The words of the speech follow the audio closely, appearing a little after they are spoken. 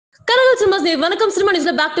KalakkalCinemaVideos வணக்கம் cinema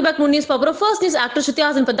நியூஸ்ல back to fake news பாக்குறோம். First news actor Shruti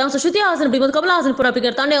Haasan பத்தி தான். ஸ்ருதி ஹாசன் அப்படிங்கும்போது கமல்ஹாசன் போற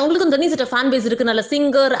அப்படிங்கிற தாண்டி அவங்களுக்கு தனி செட் ஃபேன் பேஸ் இருக்கு. நல்ல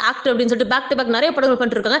சிங்கர் ஆக்டர் அப்படின்னு சொல்லிட்டு பேக் டு பேக் நிறைய படங்கள்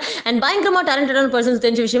பண்ணிட்டு இருக்காங்க. அண்ட் பயங்கரமா டேலண்டடான பர்சன்ஸ்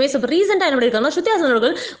தெரிஞ்ச விஷயமே. ஸோ ரீசெண்டா என்ன பண்ணிருக்காங்க, ஸ்ருதி ஹாசன்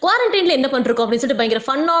அவர்கள் குவாரண்டைன்ல என்ன பண்ணிருக்கோம் அப்படின்னு சொல்லிட்டு பயங்கர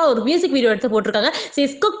ஃபன்னா ஒரு மியூசிக் வீடியோ எடுத்து போட்டிருக்காங்க.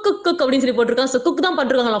 குக் குக் குக் அப்படின்னு சொல்லி போட்டிருக்காங்க. ஸோ குக் தான்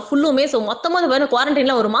பண்ணிருக்காங்க ஃபுல்லுமே. ஸோ மொத்தமா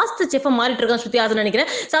குவாரண்டைன்ல ஒரு மாஸ்டர் செஃப் மாறிட்டு இருக்காங்க ஸ்ருதி ஹாசன்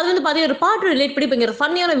நினைக்கிறேன். ஸோ அது வந்து பாத்தீங்கன்னா ஒரு பாட்டு ரிலேட் பண்ணி பயங்கர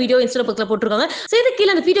ஃபன்னியான வீடியோ இன்ஸ்டா பக்கத்துல போட்டிருக்காங்க. ஸோ இது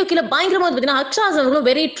கீழே அந்த வீடியோ கீழே பயங்கரமா பாத்தீங்கன்னா அக்ஷாஸ் அவர்களும்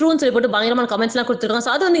வெரி ட்ரூன்னு சொல்லி போட்டு பயங்கரமான கமெண்ட்ஸ்லாம் கொடுத்துருக்காங்க.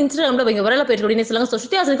 ஸோ அது வந்து இன்ஸ்டாகிராம்ல பயங்கர வரல போயிட்டு அப்படின்னு சொல்லுவாங்க. So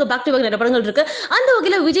Shruti ஹாசனுக்கு back to back நிறைய படங்கள் இருக்கு. அந்த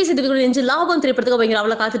வகையில விஜய் சேதுபதி நெஞ்சு லாபம் திரைப்படத்துக்கு பயங்கர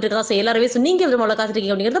அவளை காத்துட்டு இருக்காங்க. ஸோ எல்லாருமே நீங்க அவளை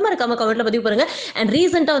காத்துருக்கீங்க அப்படிங்கிறத மாதிரி கமெண்ட்ல பதிவு பண்ணுங்க. அண்ட்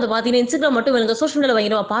ரீசெண்டா வந்து பாத்தீங்கன்னா இன்ஸ்டாகிராம் மட்டும் இவங்க சோஷியல் மீடியால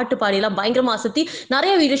பயங்கரமா பாட்டு பாடியெல்லாம் பயங்கரமா அசத்தி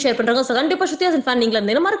நிறைய வீடியோ ஷேர் பண்றாங்க. ஸோ கண்டிப்பா ஸ்ருதி ஹாசன் ஃபேன் நீங்க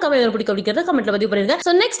இந்த மாதிரி கமெண்ட் பிடிக்கும் அப்படிங்கிறத கமெண்ட்ல பதிவு பண்ணுங்க.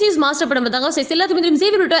 ஸோ நெக்ஸ்ட் நியூஸ் மாஸ்டர் படம் பார்த்தாங்க. ஸோ எல்லாத்துமே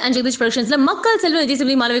சேவிரோட்டோ அண்ட் ஜெகதீஷ் ப்ரொடக்ஷன்ஸ்ல மக்கள் செல்வம் விஜய்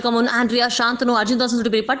சேதுபதி மாளவிகா மோகன் ஆண்ட்ரியா சாந்தனு அர்ஜுன் தாஸ்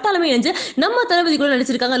சொல்லிட்டு பட்டாளமே இணைஞ்சு நம்ம தளபதி கூட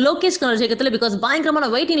நடிச்சிருக்காங்க. லோகேஷ் கனகராஜ் இயக்கத்துல பிகாஸ் பயங்கரமான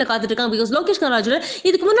வெயிட்டிங்ல காத்துட்டு இருக்காங்க. பிகாஸ் லோகேஷ் கனகராஜ்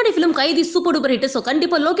இதுக்கு முன்னாடி ஃபிலிம் கைதி சூப்பர் டூப்பர் ஹிட். ஸோ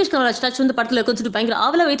கண்டிப்பா லோகேஷ் கனகராஜ் டச் வந்து படத்துல இருக்குன்னு பயங்கர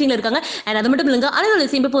அவல வெயிட்டிங்ல இருக்காங்க. அண்ட் அது மட்டும் இல்லைங்க அனைவரோட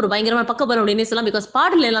சேர்ந்து ஒரு பயங்கரமான பக்கபலம் அப்படின்னு சொல்லலாம். பிகாஸ்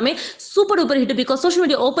பாடல் எல்லாமே super duper hit. Because social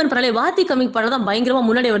media open பண்ணாலே வாத்தி கமிங் படம் தான் பயங்கரமா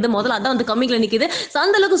முன்னாடி வருது. முதல்ல அதான் வந்து கம்மிங்ல நிக்குது. ஸோ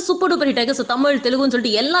அந்த அளவுக்கு சூப்பர் டூப்பர் ஹிட் ஆகி ஸோ தமிழ் தெலுங்குன்னு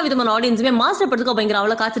சொல்லிட்டு எல்லா விதமான ஆடியன்ஸுமே மாஸ்டர் படத்துக்கு பயங்கர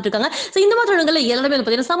அவல காத்துட்டு இருக்காங்க. ஸோ இந்த மாதிரி இடங்கள்ல எல்லாமே வந்து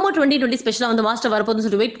பார்த்தீங்கன்னா சம்மர் 2020 ஸ்பெஷலா வந்து மாஸ்டர் வரப்போகுதுன்னு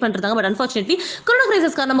சொல்லிட்டு வெயிட் பண்றாங்க. பட் அன்ஃபார்ச்சுனேட்லி கொரோனா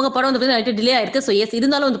கிரைசிஸ் காரணமாக படம் வந்து பார்த்தீங்கன்னா டிலே ஆயிருக்கு. ஸோ எஸ்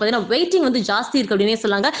இருந்தாலும் வந்து பார்த்தீங்கன்னா வெயிட்டிங் வந்து ஜாஸ்தி இருக்கு அப்படின்னே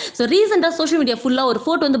சொல்லாங்க. ஸோ ரீசெண்டா சோஷியல் மீடியா ஃபுல்லா ஒரு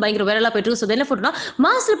போட்டோ வந்து பயங்கர வைரலா போயிட்டு இருக்கு. ஸோ என்ன போட்டோனா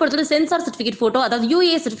மாஸ்டர் படத்தோட சென்சார் சர்டிஃபிகேட் போட்டோ, அதாவது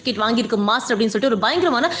UA சர்டிஃபிகேட் வாங்கியிருக்கு மாஸ்டர் அப்படின்னு சொல்லிட்டு ஒரு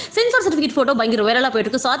பயங்கரமான சென்சார் சர்டிஃபிகேட் போட்டோ பயங்கர வைரலா போயிட்டு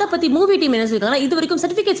இருக்கு. ஸோ அதை பத்தி மூவி டீம் என்ன சொல்லிருக்காங்க, இது வரைக்கும்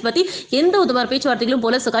சர்டிஃபிகேட்ஸ் பத்தி எந்த விதமான பேச்சுவார்த்தைகளும்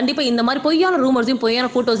போல. ஸோ கண்டிப்பா இந்த மாதிரி பொய்யான ரூமர்ஸையும் பொய்யான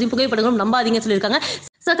போட்டோஸையும் புகைப்படங்களும் நம்பாதீங்கன்னு சொல்லியிருக்காங்க.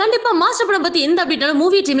 ஸோ கண்டிப்பா மாஸ்டர் படம் பத்தி எந்த அப்படின்னாலும்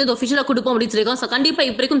மூவி டீம்ல ஒஃபிஷியலா கொடுப்போம் அப்படின்னு சொல்லியிருக்கோம். ஸோ கண்டிப்பா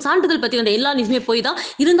இப்போ வரைக்கும் சான்றிதழ் பத்தி வந்த எல்லா நியூஸுமே போய் தான்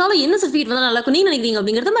இருந்தாலும் என்ன சர்டிஃபிகேட் வந்தா நல்லா இருக்கும் நீங்க நினைக்கிறீங்க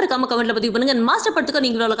அப்படிங்கிறது மறக்காம கமெண்ட்ல பதிவு பண்ணுங்க. மாஸ்டர் படத்துக்கு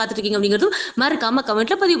நீங்க எவ்வளவு காத்துருக்கீங்க அப்படிங்கிறது மறக்காம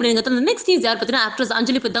கமெண்ட்ல பதிவு பண்ணுங்க. நெக்ஸ்ட் நியூஸ் யார் பத்தினா ஆக்ட்ரஸ்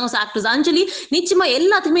அஞ்சலி பத்தி தான். ஆக்ட்ரஸ் அஞ்சலி நிச்சயமா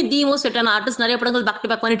எல்லாத்துக்குமே தி மோஸ்ட் செட்டான ஆர்டிஸ்ட். நிறைய படங்கள் பேக்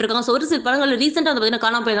டு பேக் பண்ணிட்டு இருக்காங்க. ஸோ ஒரு சில படங்கள் ரீசெண்டா வந்து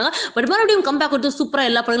காணாம போயிருந்தாங்க. பட் மறுபடியும் கம்பேக் கொடுத்து சூப்பரா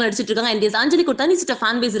எல்லா படங்களும் நடிச்சிட்டு இருக்காங்க. அண்ட் அஞ்சலி கொடுத்தா தனி சிட்ட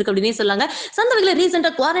ஃபேன் பேஸ் இருக்கு அப்படின்னு சொல்லாங்க. அந்த வகையில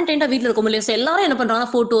ரீசெண்டா குவாரண்டைன்டா வீட்டுல இருக்கும் இல்லையா, ஸோ எல்லாரும் என்ன பண்றாங்க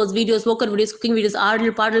photos videos work videos cooking videos ஆடல்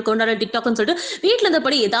பாடல் கொண்டாட டிக்டாக்னு சொல்லிட்டு வீட்டுல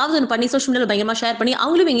இருந்தபடி ஏதாவது ஒன்று பண்ணி சோஷியல் மீடியால பயங்கரமா ஷேர் பண்ணி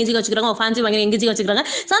அவங்களும் எங்கேஜிங் வச்சுக்கிறாங்க. ஃபேன்ஸும் பயங்கர எங்கேஜிங் வச்சுக்கிறாங்க.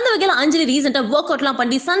 அந்த வகையில அஞ்சலி ரீசெண்டா ஒர்க் அவுட்லாம்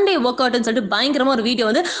பண்ணி சண்டே ஒர்க் அவுட்னு சொல்லிட்டு பயங்கரமா ஒரு வீடியோ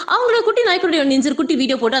வந்து அவங்களோட குட்டி நாய்க்குடைய நெஞ்சு குட்டி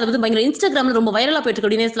வீடியோ போட்டு அது வந்து பயங்கர இன்ஸ்டாகிராம்ல ரொம்ப வைரலா போயிட்டு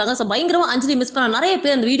இருக்கு அப்படின்னு சொல்லாங்க. ஸோ பயங்கரமா அஞ்சலி மிஸ் பண்ண நிறைய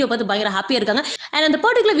பேர் அந்த வீடியோ பார்த்து பயங்கர ஹாப்பியா இருக்காங்க. அண்ட் அந்த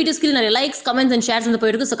பர்டிகுலர் வீடியோஸ்க்கு நிறைய லைக்ஸ் கமெண்ட்ஸ் அண்ட் ஷேர்ஸ் வந்து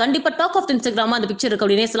போயிருக்கு. ஸோ கண்டிப்பா டாக் ஆஃப் இன்ஸ்டாகிராம் அந்த பிக்சர் இருக்கு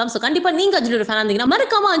அப்படின்னு சொல்லலாம். ஸோ கண்டிப்பா நீங்க அஞ்சலியோட ஃபேன் இருந்தீங்கன்னா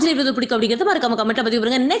மறக்காம அஞ்சலி வீடியோ பிடிக்கும் அப்படிங்கிறது மறக்காம கமெண்ட்ல பதிவு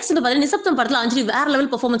பண்ணுங்க. நெக்ஸ்ட் வந்து பாத்தீங்கன்னா நிசப்தம் படத்துல அஞ்சலி வேற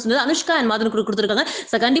லெவல் பெர்ஃபார்மன்ஸ் வந்து அனுஷ்கா அண்ட் மாதன் கொடுத்துருக்காங்க.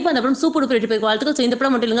 ஸோ கண்டிப்பா அந்த படம் சூப்பர் டூப்பர் ஹிட் வாழ்த்துக்கள். ஸோ இந்த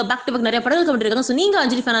படம் மட்டும் இல்லைங்க பேக் டு பேக் நிறைய படங்கள் கமெண்ட் இருக்காங்க. ஸோ நீங்க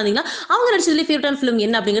அஞ்சலி ஃபேன் இருந்தீங்கன்னா அவங்க நடிச்சதுல ஃபேவரட்டான ஃபிலிம்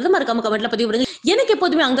என்ன அப்படிங்கிறது மறக்காம கமெண்ட்ல பதிவு பண்ணுங்க. எனக்கு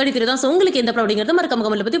எப்போதுமே அங்காடி தெரியும். ஸோ உங்களுக்கு எந்த படம் அப்படிங்கிறது மறக்காம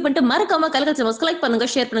கமெண்ட்ல பதிவு பண்ணிட்டு மறக்காம கலக்கல் சினிமாஸ் லைக் பண்ணுங்க,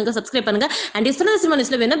 ஷேர் பண்ணுங்க, சப்ஸ்கிரைப் பண்ணுங்க. அண்ட் சினிமா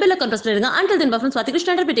நியூஸ்ல வேணா பெல் ஐகான் பிரஸ் பண்ணுங்க. Until then, bye from Swati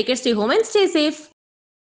Krishnan. Take care, stay home and stay safe.